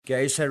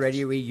Geisha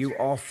Radio, where you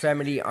are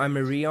family. I'm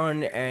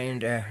Marion,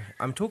 and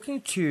I'm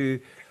talking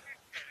to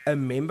a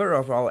member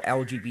of our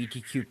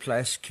LGBTQ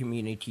plus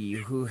community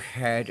who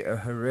had a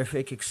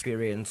horrific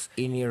experience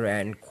in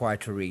Iran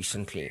quite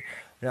recently.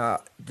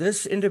 Now,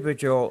 this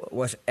individual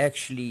was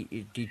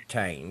actually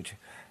detained.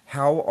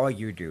 How are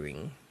you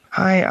doing?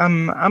 Hi,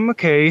 I'm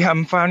okay.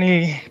 I'm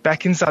finally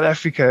back in South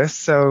Africa,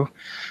 so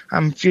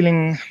I'm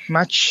feeling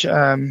much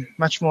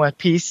more at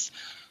peace.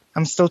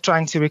 I'm still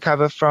trying to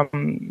recover from,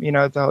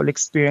 the whole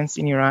experience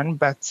in Iran,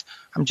 but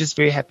I'm just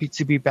very happy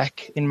to be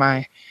back in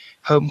my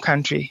home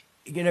country.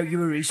 You know, you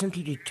were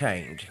recently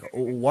detained.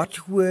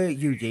 What were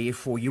you there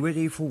for? You were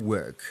there for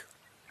work.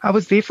 I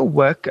was there for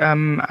work.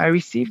 I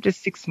received a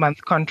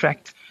 6-month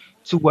contract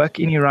to work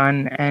in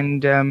Iran,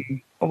 and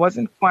I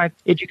wasn't quite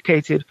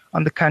educated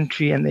on the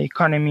country and the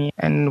economy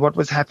and what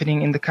was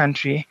happening in the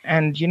country.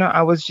 And,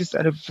 I was just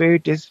at a very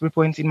desperate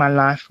point in my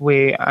life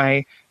where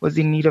I was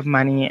in need of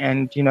money,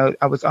 and,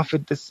 I was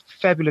offered this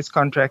fabulous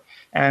contract.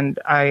 And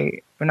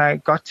when I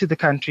got to the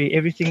country,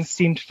 everything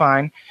seemed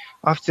fine.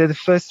 After the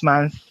first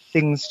month,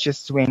 things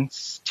just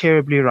went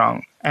terribly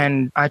wrong.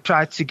 And I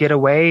tried to get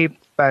away,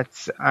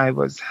 but I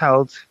was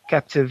held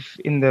captive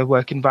in the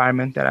work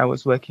environment that I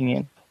was working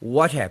in.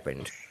 What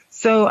happened?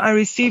 So I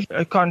received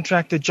a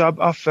contract, a job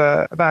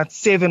offer about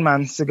 7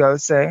 months ago,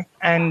 say,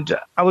 and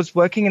I was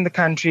working in the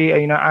country.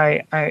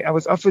 I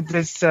was offered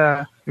this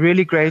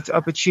really great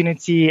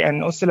opportunity,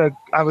 and also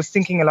I was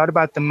thinking a lot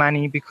about the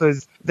money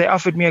because they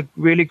offered me a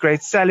really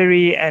great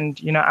salary,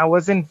 and I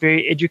wasn't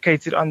very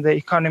educated on the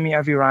economy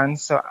of Iran,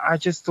 so I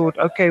just thought,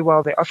 okay,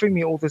 well, they're offering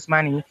me all this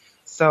money,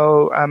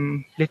 so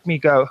let me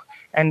go.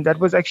 And that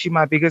was actually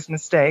my biggest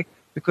mistake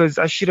because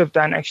I should have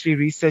done actually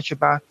research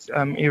about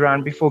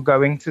Iran before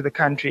going to the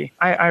country.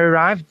 I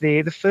arrived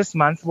there. The first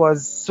month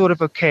was sort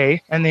of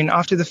okay. And then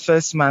after the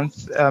first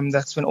month,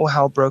 that's when all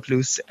hell broke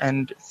loose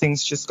and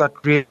things just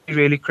got really,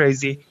 really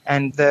crazy.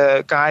 And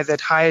the guy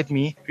that hired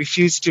me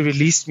refused to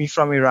release me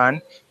from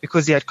Iran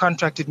because he had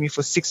contracted me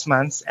for 6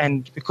 months.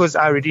 And because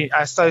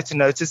I started to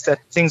notice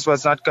that things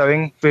was not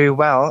going very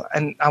well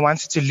and I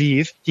wanted to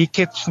leave, he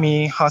kept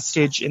me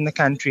hostage in the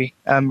country,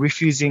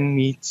 refusing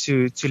me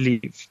to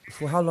leave.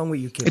 For how long were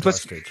you kept It was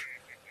hostage?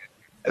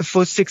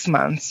 for 6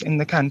 months in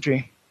the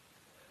country.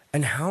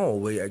 And how?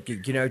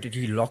 Did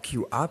he lock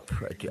you up?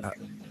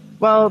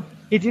 Well,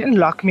 he didn't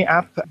lock me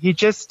up. He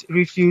just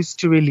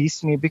refused to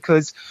release me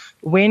because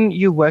when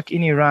you work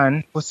in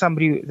Iran for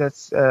somebody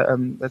that's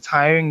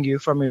hiring you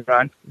from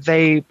Iran,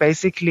 they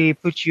basically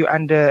put you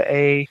under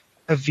a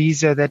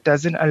visa that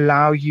doesn't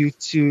allow you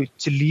to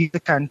leave the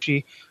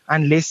country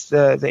unless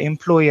the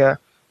employer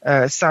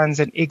signs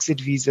an exit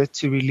visa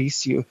to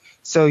release you.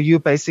 So you're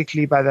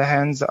basically by the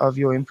hands of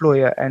your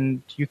employer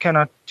and you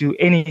cannot do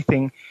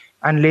anything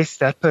unless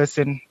that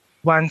person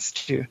wants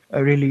to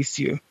release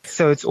you.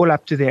 So it's all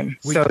up to them.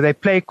 So they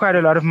play quite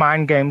a lot of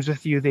mind games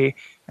with you there.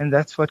 And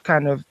that's what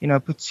kind of,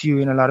 puts you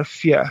in a lot of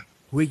fear.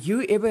 Were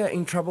you ever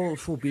in trouble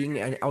for being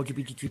an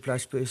LGBTQ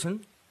plus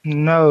person?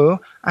 No,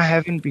 I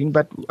haven't been.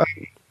 But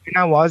when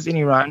I was in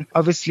Iran,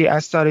 obviously I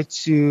started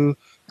to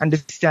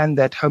understand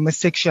that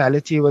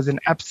homosexuality was an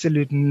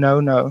absolute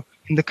no-no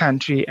in the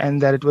country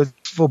and that it was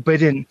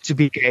forbidden to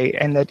be gay,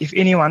 and that if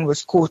anyone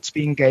was caught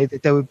being gay,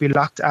 that they would be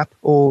locked up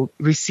or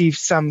receive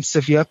some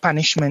severe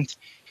punishment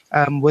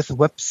with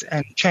whips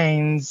and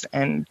chains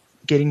and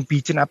getting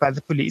beaten up by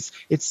the police.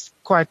 It's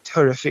quite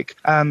horrific.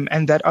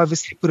 And that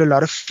obviously put a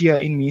lot of fear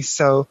in me.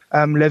 So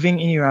living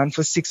in Iran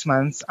for 6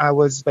 months, I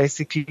was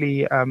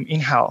basically in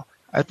hell.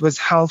 It was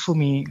hell for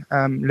me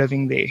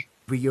living there.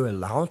 Were you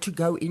allowed to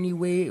go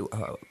anywhere?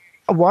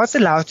 I was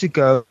allowed to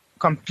go,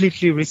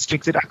 completely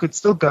restricted. I could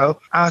still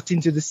go out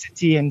into the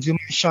city and do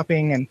my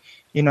shopping, and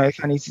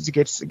if I need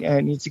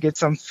to get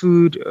some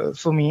food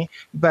for me.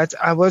 But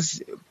I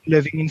was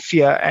living in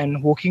fear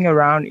and walking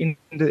around in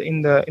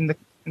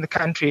the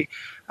country.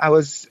 I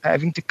was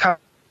having to cover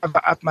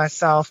up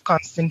myself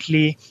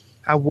constantly.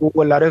 I wore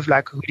a lot of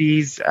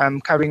hoodies,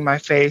 covering my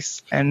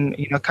face and,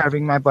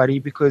 covering my body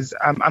because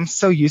I'm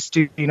so used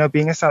to,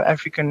 being a South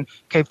African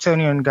Cape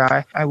Townian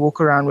guy. I walk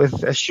around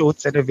with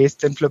shorts and a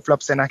vest and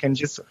flip-flops and I can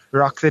just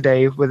rock the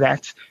day with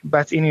that.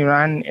 But in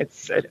Iran,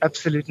 it's an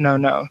absolute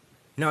no-no.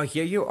 Now,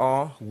 here you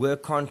are,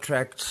 work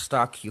contract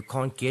stuck. You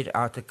can't get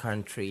out the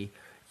country.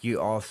 You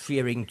are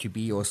fearing to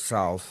be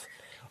yourself.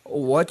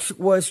 What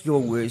was your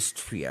worst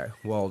fear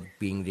while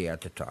being there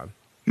at the time?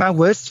 My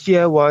worst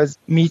fear was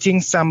meeting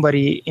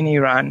somebody in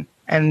Iran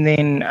and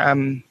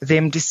then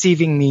them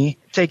deceiving me,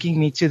 taking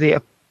me to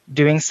their,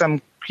 doing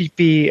some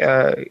creepy,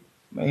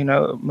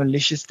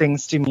 malicious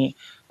things to me,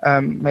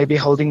 maybe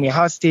holding me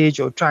hostage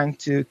or trying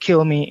to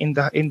kill me in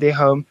their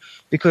home,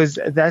 because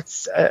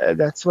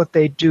that's what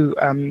they do.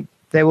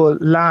 They will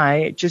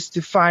lie just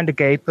to find a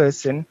gay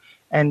person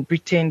and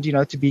pretend,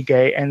 to be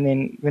gay, and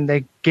then when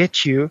they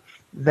get you,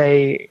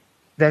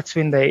 that's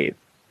when they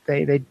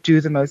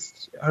do the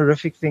most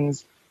horrific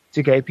things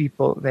to gay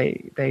people.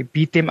 They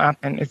beat them up,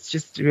 and it's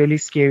just really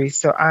scary.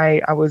 So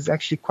I was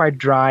actually quite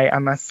dry, I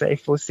must say,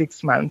 for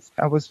 6 months.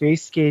 I was very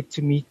scared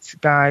to meet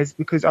guys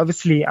because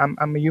obviously I'm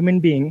a human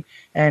being,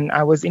 and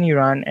I was in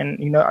Iran,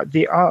 and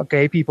there are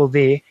gay people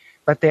there,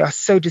 but they are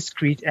so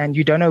discreet, and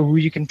you don't know who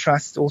you can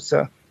trust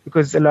also,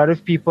 because a lot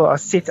of people are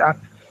set up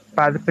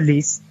by the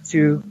police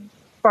to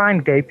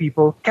find gay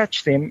people,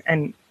 catch them,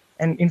 and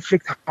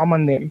inflict harm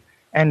on them,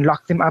 and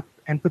lock them up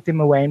and put them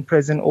away in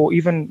prison, or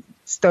even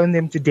stone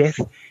them to death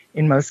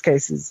in most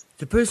cases.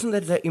 The person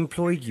that they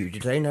employed you,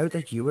 did they know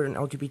that you were an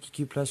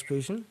LGBTQ plus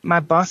person? My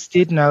boss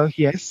did know,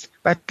 yes.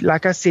 But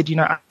like I said,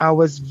 I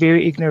was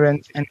very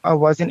ignorant, and I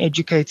wasn't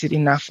educated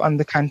enough on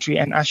the country,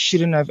 and I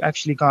shouldn't have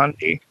actually gone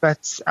there.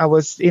 But I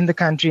was in the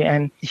country,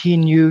 and he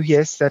knew,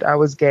 yes, that I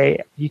was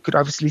gay. He could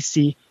obviously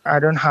see. I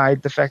don't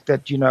hide the fact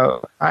that,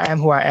 I am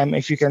who I am.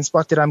 If you can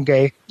spot that I'm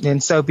gay,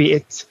 then so be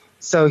it.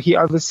 So he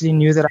obviously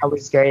knew that I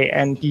was gay,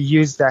 and he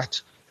used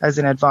that as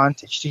an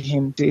advantage to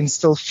him to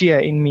instill fear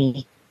in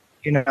me,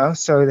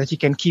 so that he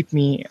can keep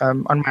me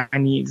on my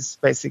knees,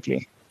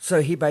 basically.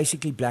 So he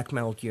basically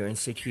blackmailed you and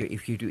said to you,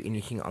 if you do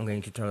anything, I'm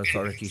going to tell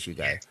authorities you're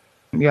gay.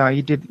 Yeah,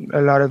 he did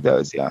a lot of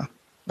those, yeah.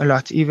 A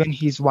lot. Even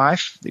his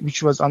wife,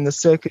 which was on the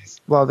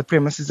circus, the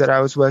premises that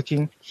I was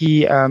working,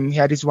 he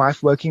had his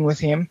wife working with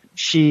him.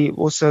 She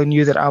also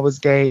knew that I was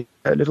gay.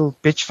 A little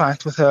bitch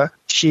fight with her.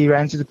 She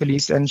ran to the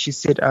police and she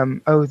said,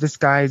 oh, this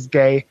guy is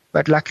gay.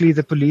 But luckily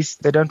the police,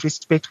 they don't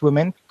respect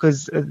women,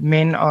 because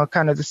men are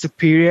kind of the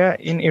superior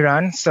in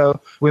Iran. So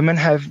women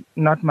have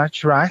not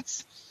much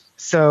rights.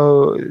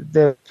 So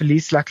the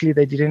police, luckily,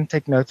 they didn't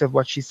take note of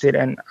what she said.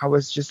 And I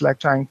was just like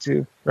trying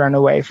to run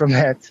away from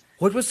that.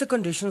 What was the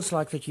conditions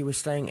like that you were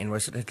staying in?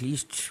 Was it at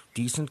least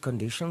decent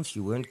conditions?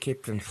 You weren't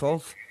kept in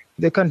filth?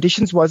 The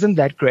conditions wasn't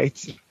that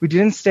great. We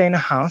didn't stay in a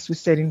house. We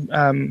stayed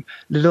in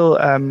little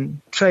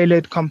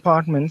trailered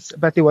compartments,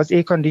 but there was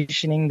air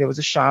conditioning, there was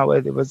a shower,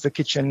 there was a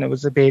kitchen, there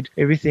was a bed,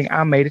 everything.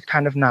 I made it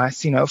kind of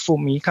nice, for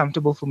me,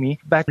 comfortable for me.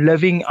 But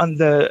living on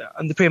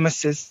the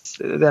premises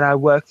that I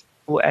worked,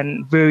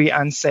 and very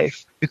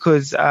unsafe,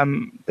 because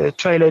the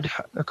trailered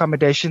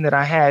accommodation that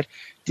I had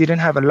didn't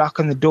have a lock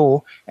on the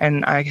door,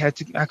 and I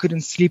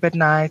couldn't sleep at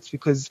night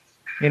because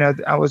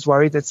I was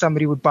worried that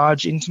somebody would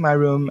barge into my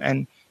room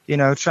and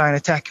try and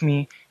attack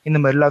me in the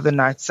middle of the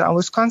night. So I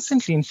was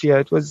constantly in fear.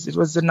 It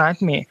was a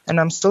nightmare, and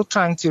I'm still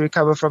trying to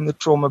recover from the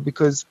trauma,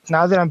 because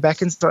now that I'm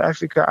back in South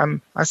Africa,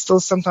 I still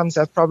sometimes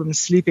have problems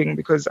sleeping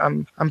because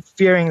I'm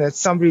fearing that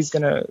somebody's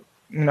gonna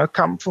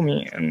come for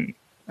me,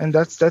 and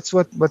that's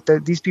what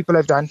these people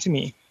have done to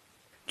me.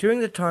 During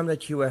the time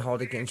that you were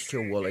held against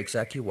your will,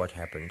 exactly what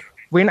happened?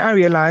 When I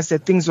realized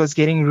that things was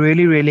getting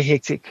really, really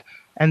hectic,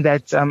 and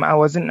that I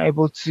wasn't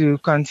able to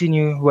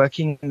continue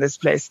working in this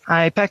place,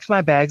 I packed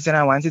my bags and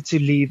I wanted to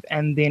leave.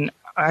 And then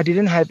I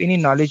didn't have any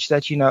knowledge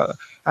that,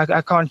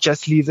 I can't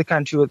just leave the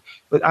country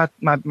without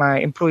my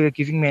employer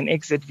giving me an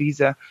exit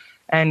visa.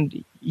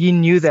 And he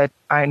knew that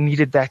I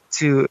needed that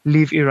to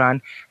leave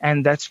Iran.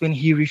 And that's when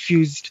he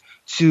refused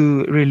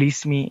to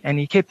release me. And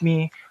he kept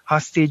me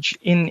hostage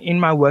in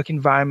my work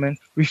environment,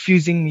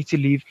 refusing me to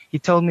leave. He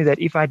told me that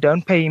if I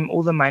don't pay him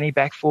all the money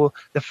back for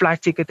the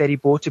flight ticket that he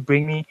bought to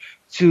bring me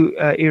to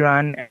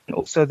Iran, and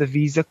also the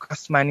visa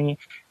cost money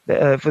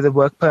for the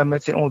work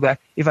permits and all that,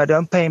 if I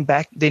don't pay him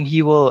back, then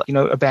he will,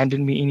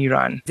 abandon me in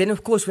Iran. Then,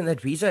 of course, when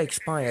that visa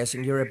expires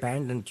and you're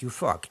abandoned, you're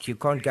fucked. You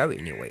can't go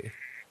anywhere.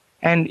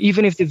 And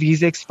even if the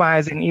visa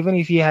expires, and even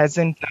if he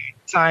hasn't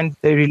signed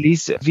the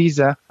release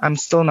visa, I'm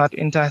still not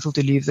entitled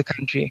to leave the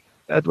country.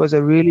 It was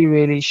a really,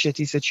 really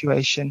shitty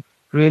situation,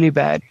 really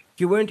bad.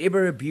 You weren't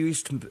ever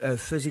abused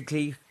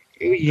physically?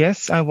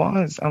 Yes, I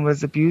was. I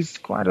was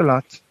abused quite a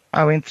lot.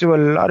 I went through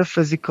a lot of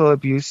physical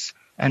abuse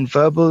and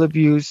verbal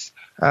abuse.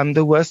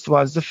 The worst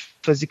was the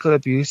physical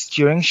abuse.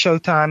 During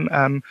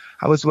showtime,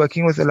 I was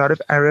working with a lot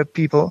of Arab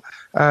people,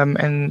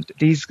 and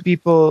these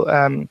people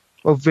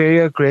were very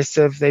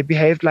aggressive. They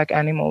behaved like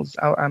animals.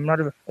 I'm not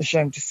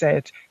ashamed to say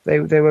it. They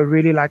were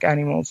really like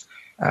animals.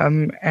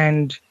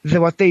 And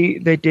what they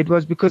did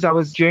was, because I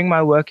was during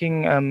my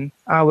working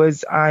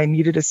hours, I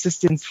needed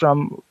assistance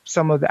from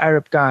some of the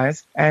Arab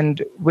guys.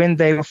 And when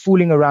they were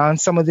fooling around,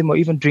 some of them were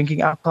even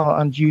drinking alcohol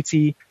on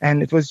duty.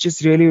 And it was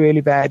just really,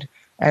 really bad.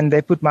 And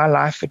they put my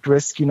life at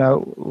risk,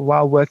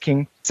 while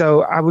working.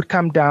 So I would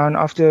come down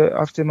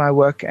after my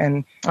work,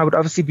 and I would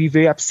obviously be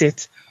very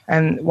upset.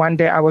 And one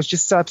day I was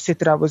just so upset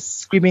that I was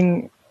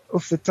screaming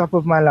off the top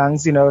of my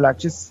lungs, like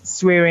just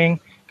swearing,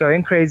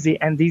 going crazy.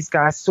 And these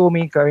guys saw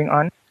me going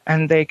on,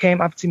 and they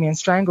came up to me and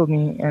strangled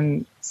me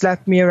and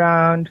slapped me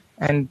around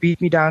and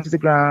beat me down to the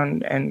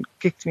ground and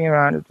kicked me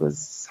around. It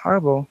was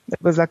horrible.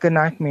 It was like a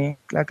nightmare.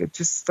 Like, it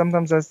just,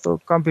 sometimes I still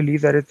can't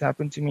believe that it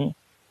happened to me.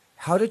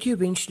 How did you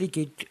eventually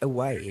get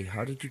away?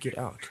 How did you get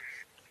out?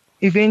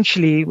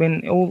 Eventually,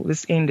 when all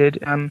this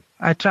ended,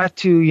 I tried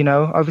to,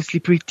 obviously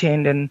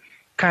pretend and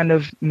kind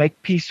of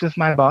make peace with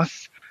my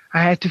boss.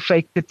 I had to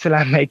fake it till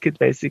I make it,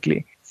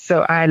 basically.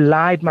 So I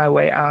lied my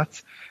way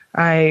out.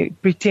 I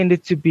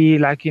pretended to be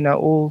like,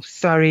 all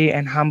sorry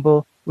and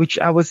humble, which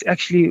I was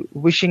actually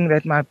wishing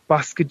that my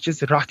boss could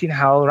just rot in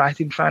hell right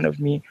in front of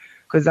me,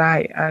 because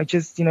I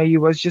just, he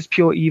was just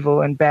pure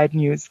evil and bad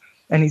news,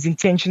 and his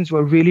intentions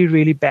were really,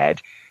 really bad.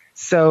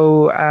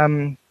 So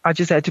I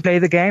just had to play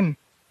the game,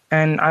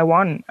 and I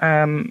won.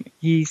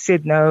 He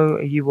said no,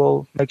 he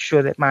will make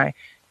sure that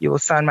he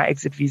will sign my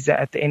exit visa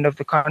at the end of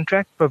the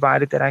contract,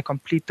 provided that I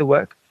complete the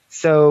work.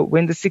 So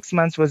when the 6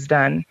 months was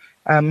done,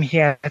 he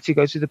had to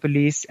go to the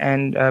police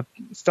and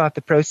start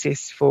the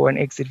process for an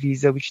exit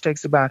visa, which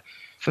takes about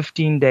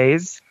 15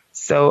 days.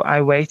 So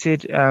I waited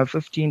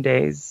 15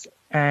 days,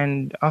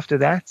 and after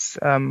that,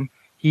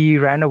 he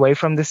ran away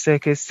from the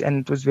circus, and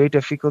it was very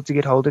difficult to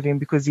get hold of him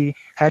because he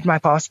had my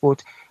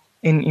passport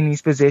in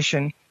his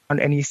possession,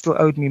 and he still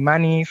owed me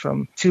money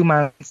from 2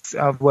 months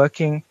of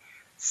working.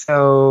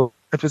 So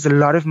it was a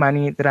lot of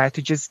money that I had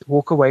to just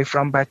walk away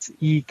from. But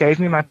he gave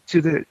me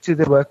to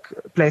the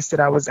workplace that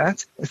I was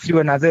at through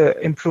another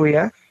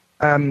employer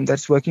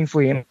that's working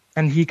for him,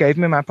 and he gave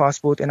me my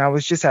passport, and I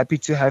was just happy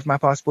to have my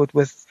passport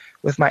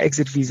with my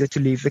exit visa to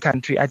leave the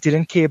country. I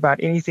didn't care about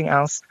anything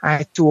else. I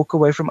had to walk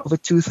away from over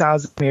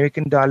 2,000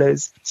 American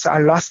dollars. So I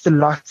lost a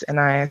lot, and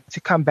I had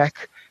to come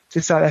back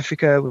to South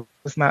Africa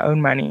with my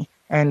own money.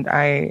 And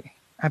I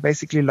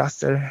basically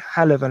lost a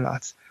hell of a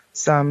lot.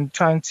 So I'm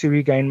trying to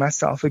regain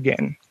myself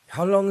again.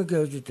 How long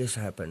ago did this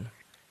happen?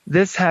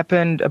 This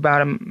happened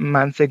about a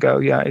month ago.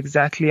 Yeah,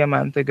 exactly a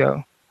month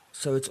ago.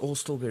 So it's all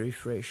still very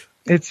fresh.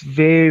 It's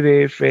very,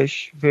 very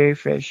fresh, very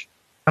fresh.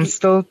 I'm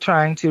still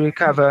trying to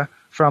recover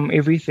from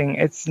everything.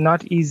 It's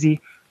not easy,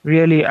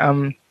 really,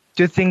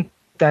 to think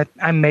that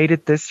I made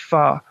it this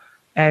far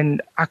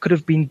and I could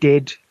have been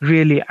dead.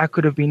 Really, I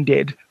could have been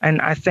dead.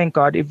 And I thank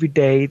God every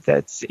day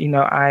that,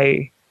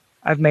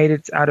 I've made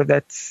it out of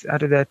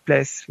that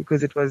place,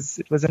 because it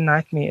was a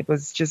nightmare. It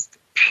was just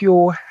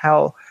pure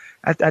hell.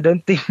 I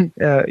don't think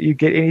you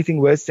get anything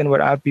worse than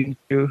what I've been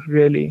through,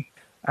 really.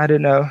 I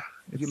don't know.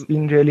 It's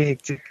been really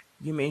hectic.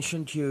 You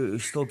mentioned you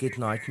still get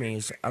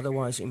nightmares.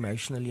 Otherwise,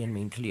 emotionally and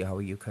mentally, how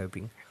are you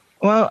coping?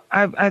 Well,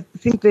 I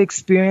think the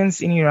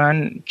experience in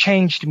Iran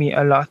changed me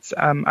a lot.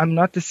 I'm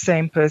not the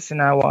same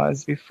person I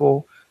was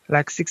before,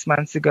 like 6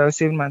 months ago,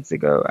 7 months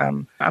ago.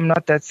 I'm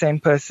not that same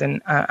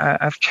person.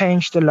 I've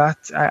changed a lot.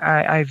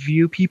 I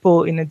view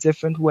people in a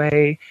different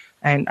way,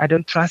 and I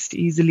don't trust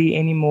easily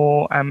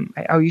anymore.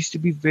 I used to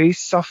be very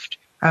soft.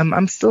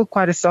 I'm still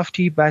quite a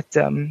softie, but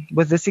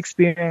with this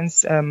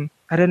experience,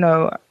 I don't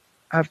know,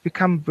 I've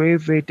become very,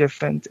 very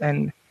different.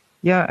 And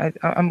yeah,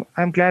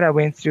 I'm glad I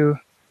went through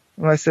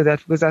most of that,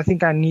 because I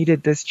think I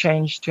needed this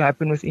change to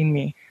happen within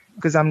me,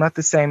 because I'm not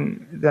the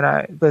same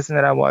person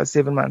that I was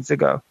 7 months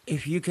ago.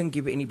 If you can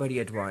give anybody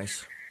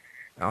advice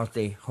out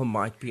there who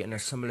might be in a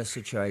similar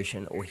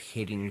situation or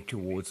heading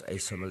towards a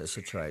similar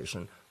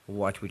situation,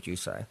 what would you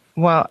say?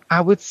 Well,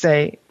 I would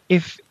say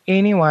if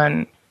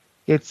anyone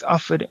gets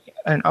offered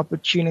an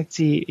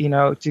opportunity,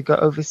 to go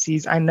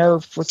overseas, I know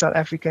for South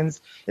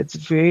Africans, it's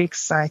very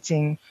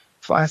exciting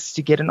for us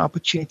to get an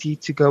opportunity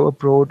to go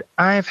abroad.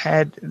 I've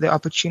had the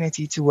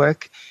opportunity to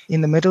work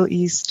in the Middle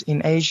East,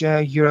 in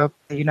Asia, Europe,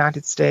 the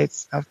United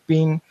States. I've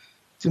been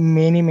to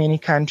many, many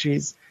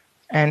countries,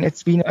 and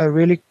it's been a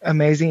really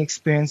amazing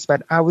experience.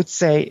 But I would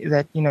say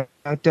that,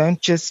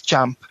 don't just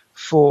jump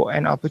for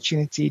an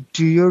opportunity.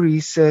 Do your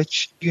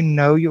research,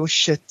 your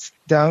shit.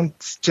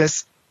 Don't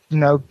just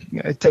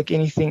take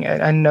anything.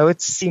 I know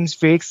it seems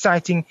very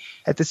exciting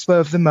at the spur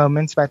of the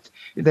moment, but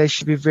they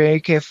should be very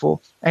careful.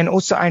 And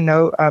also, I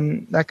know,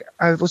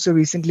 I've also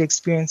recently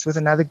experienced with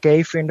another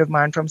gay friend of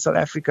mine from South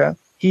Africa.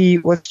 He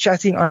was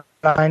chatting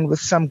online with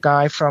some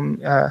guy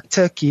from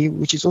Turkey,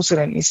 which is also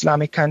an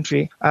Islamic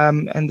country.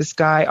 And this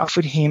guy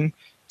offered him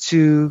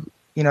to,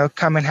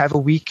 come and have a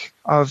week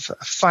of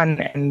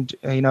fun and,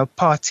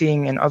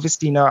 partying. And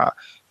obviously,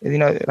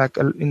 like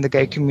in the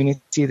gay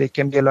community, there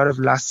can be a lot of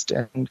lust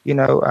and,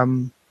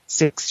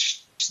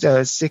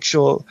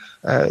 sexual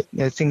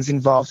things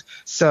involved.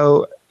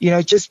 So,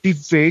 just be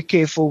very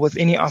careful with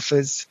any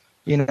offers.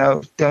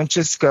 Don't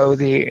just go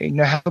there.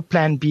 Have a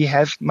plan B,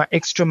 have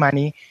extra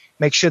money.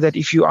 Make sure that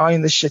if you are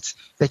in the shit,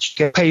 that you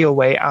can pay your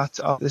way out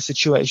of the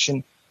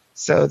situation.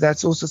 So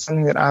that's also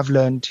something that I've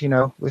learned,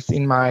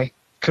 within my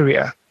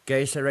career.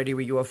 Gays are ready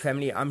with your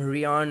family. I'm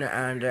Rian,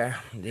 and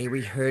there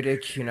we heard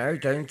it.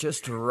 Don't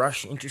just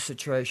rush into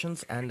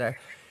situations, and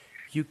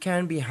you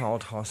can be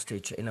held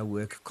hostage in a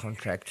work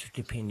contract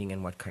depending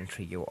on what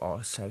country you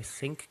are. So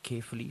think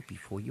carefully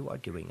before you are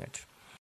doing it.